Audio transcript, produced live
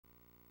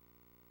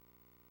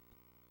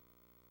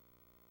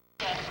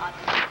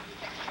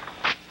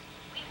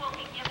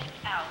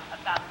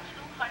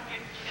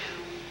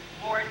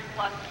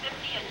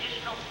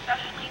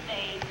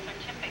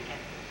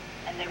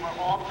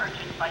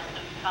by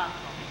student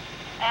council.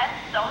 And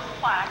those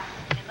plaques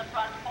in the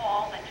front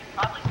hall that you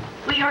probably...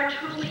 We are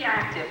truly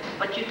active,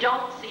 but you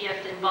don't see us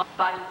involved,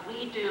 but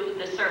we do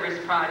the service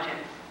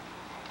projects.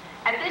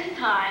 At this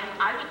time,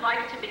 I would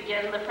like to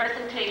begin the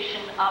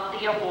presentation of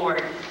the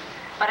awards,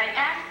 but I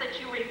ask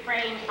that you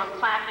refrain from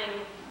clapping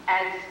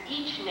as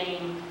each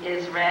name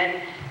is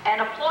read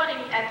and applauding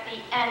at the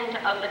end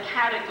of the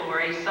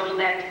category so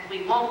that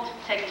we won't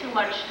take too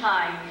much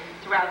time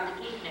throughout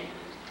the evening.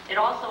 It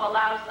also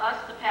allows us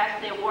to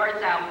pass the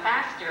awards out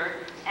faster,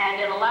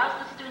 and it allows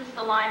the students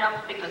to line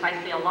up, because I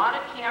see a lot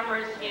of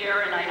cameras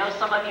here, and I know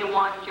some of you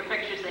want your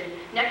pictures in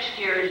next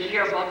year's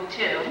yearbook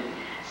too.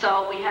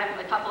 So we have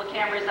a couple of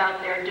cameras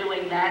out there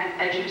doing that,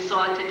 as you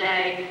saw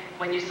today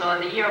when you saw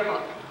the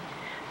yearbook.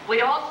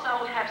 We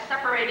also have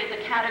separated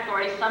the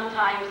categories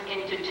sometimes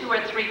into 2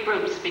 or 3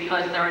 groups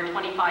because there are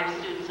 25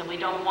 students and we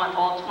don't want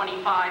all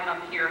 25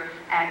 up here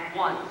at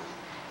once.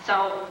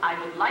 So I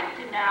would like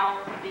to now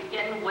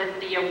begin with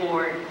the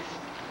awards.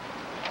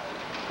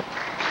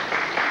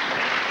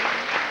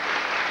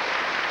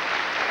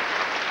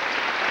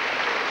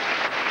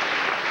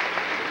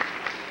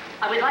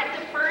 I would like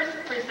to first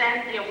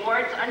present the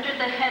awards under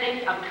the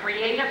heading of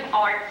Creative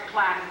Arts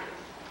Classes.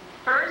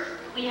 First,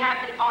 we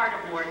have the Art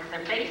Awards.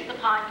 They're based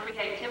upon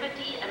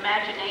creativity,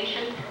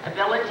 imagination,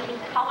 ability,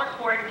 color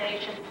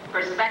coordination,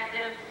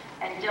 perspective,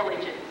 and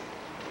diligence.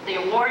 The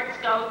awards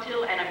go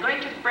to, and I'm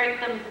going to break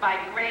them by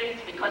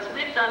grades because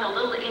we've done a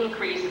little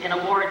increase in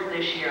awards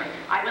this year.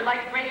 I would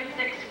like grade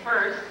 6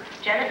 first,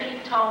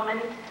 Genevieve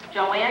Tolman,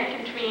 Joanne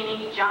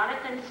Contrini,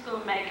 Jonathan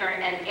Schoonmaker,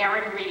 and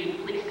Erin Reed.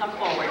 Please come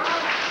forward.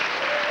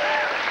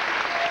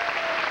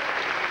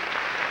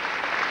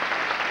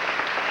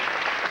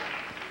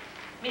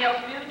 Mio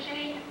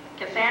Fucci,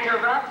 Cassandra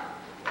Rupp,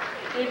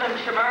 Stephen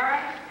Shimura,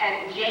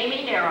 and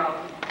Jamie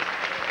Nero.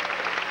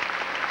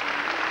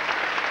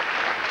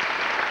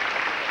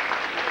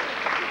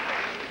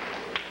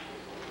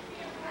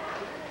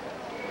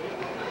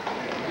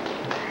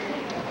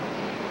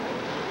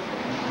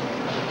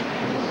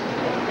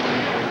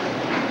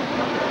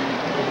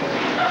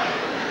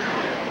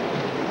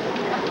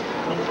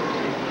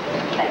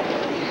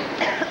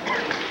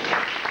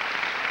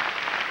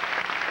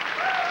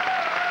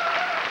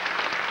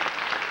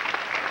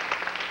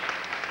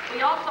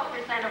 We also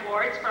present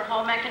awards for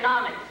home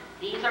economics.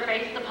 These are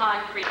based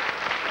upon home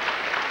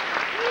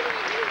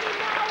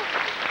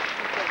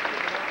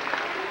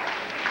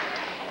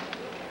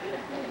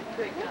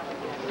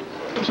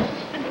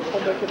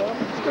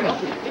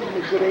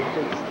economics? Good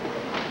acres.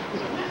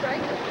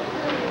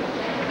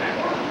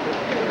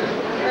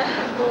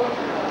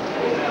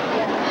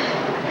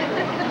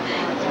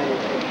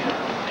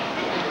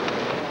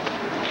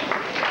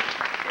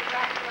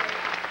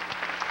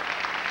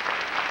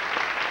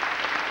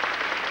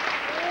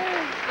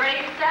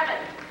 Grade 7,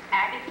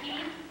 Abby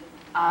Keith,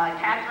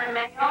 Catherine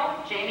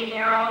Mayo, Jamie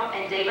Nero,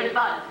 and David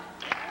Budd.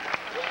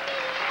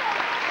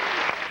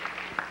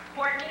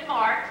 Courtney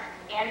Marks,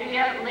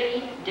 Andrea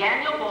Lee,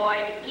 Daniel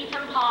Boyd,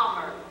 Ethan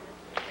Palmer.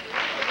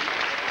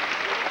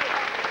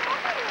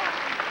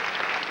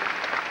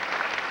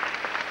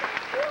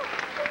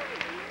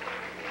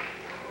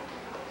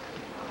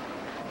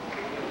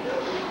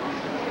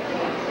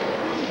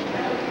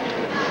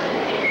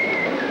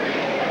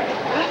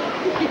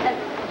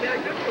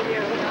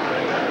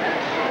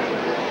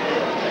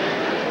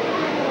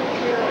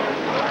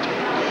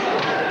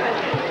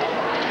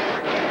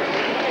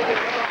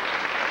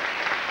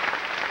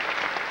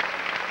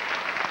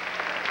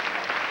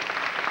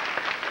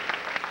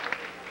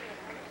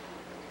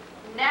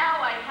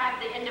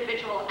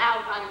 Individual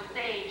out on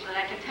stage that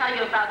I can tell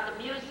you about the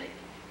music.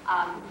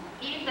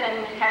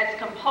 Ethan has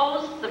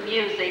composed the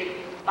music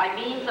by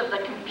means of the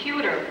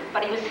computer,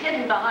 but he was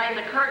hidden behind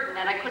the curtain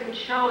and I couldn't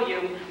show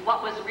you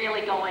what was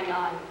really going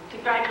on.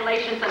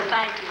 Congratulations and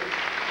thank you.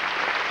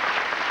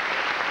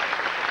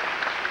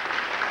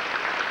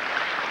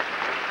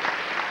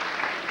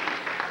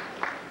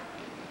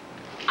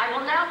 I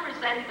will now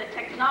present the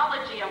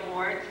Technology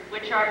Awards,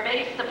 which are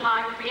based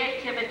upon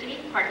creativity,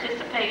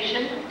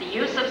 participation, the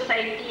use of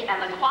safety,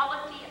 and the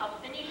quality of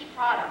finished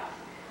products.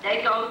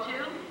 They go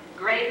to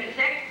grade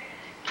 6,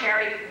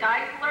 Carrie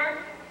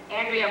Geisler,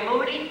 Andrea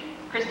Moody,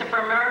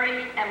 Christopher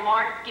Murray, and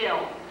Mark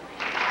Gill.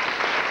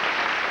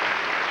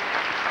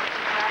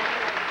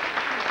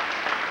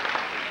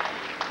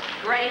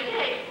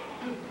 Grade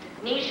 8,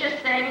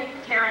 Nisha Singh,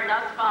 Tara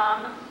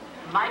Nussbaum,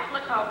 Mike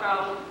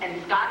Lococo,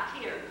 and Scott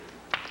Tier.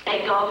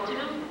 They go to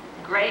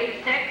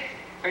grade 6,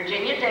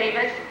 Virginia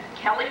Davis,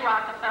 Kelly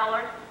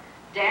Rockefeller,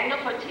 Daniel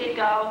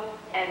Potigo,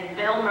 and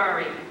Bill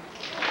Murray.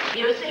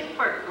 Music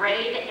for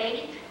grade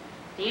 8,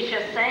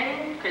 Nisha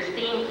Singh,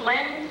 Christine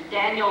Flynn,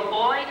 Daniel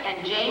Boyd,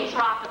 and James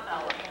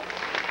Rockefeller.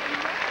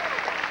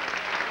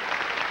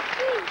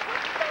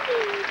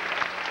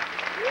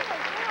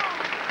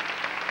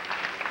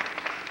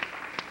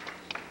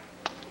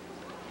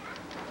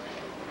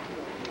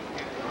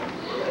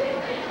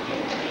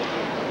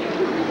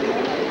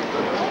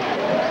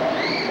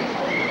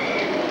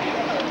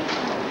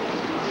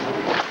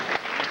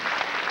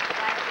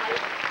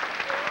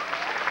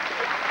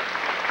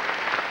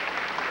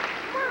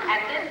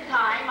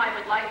 I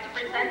would like to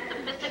present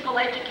the Physical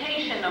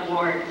Education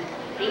Awards.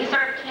 These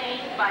are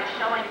obtained by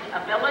showing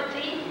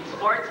ability,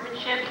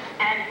 sportsmanship,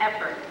 and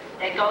effort.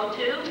 They go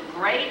to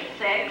grade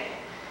 6,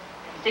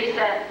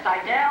 Cisa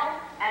Seidel,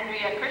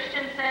 Andrea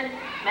Christensen,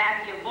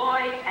 Matthew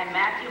Boyd, and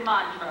Matthew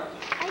Montrose.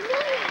 I knew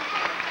it.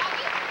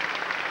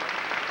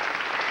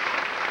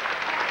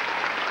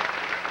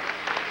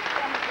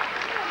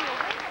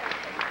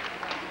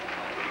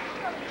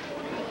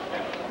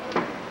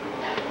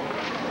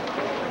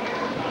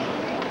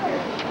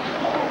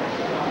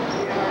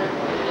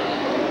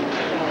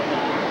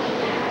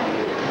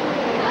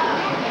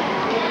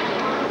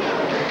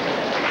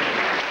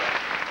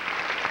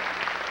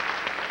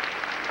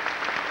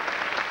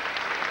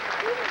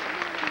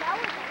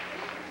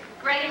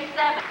 Grade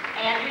 7,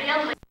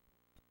 Andrea Lee.